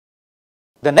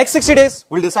The next 60 days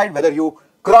will decide whether you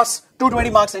cross 220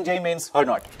 marks in JEE mains or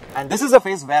not. And this is the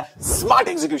phase where smart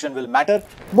execution will matter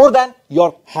more than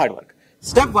your hard work.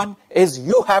 Step 1 is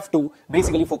you have to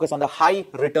basically focus on the high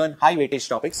return, high weightage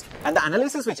topics. And the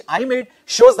analysis which I made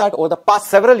shows that over the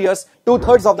past several years,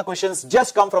 2/3 of the questions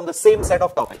just come from the same set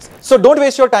of topics. So don't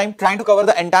waste your time trying to cover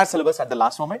the entire syllabus at the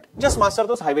last moment. Just master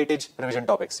those high weightage revision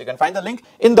topics. You can find the link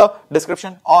in the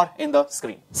description or in the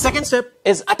screen. Second step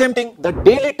is attempting the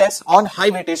daily tests on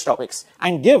high weightage topics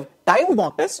and give timed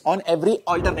mock tests on every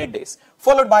alternate days,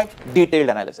 followed by detailed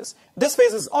analysis. This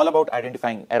phase is all about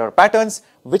identifying error patterns,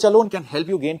 which alone can help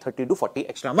you gain 30 to 40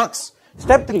 extra marks.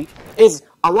 Step 3 is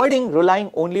avoiding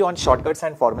relying only on shortcuts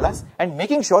and formulas and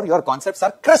making sure your concepts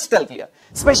are crystal clear,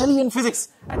 especially in physics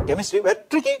and chemistry where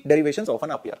tricky derivations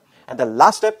often appear. And the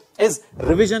last step is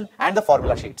revision and the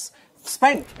formula sheets.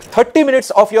 Spend 30 minutes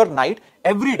of your night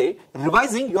every day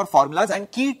revising your formulas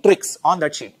and key tricks on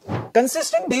that sheet.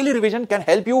 Consistent daily revision can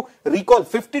help you recall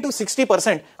 50 to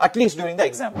 60% at least during the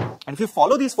exam. And if you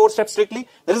follow these 4 steps strictly,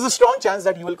 there is a strong chance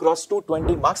that you will cross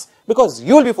 220 marks because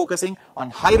you will be focusing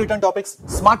on high return topics,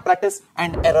 smart practice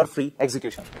and error-free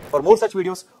execution. For more such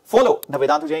videos, follow the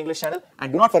Vedantu J English channel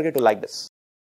and do not forget to like this.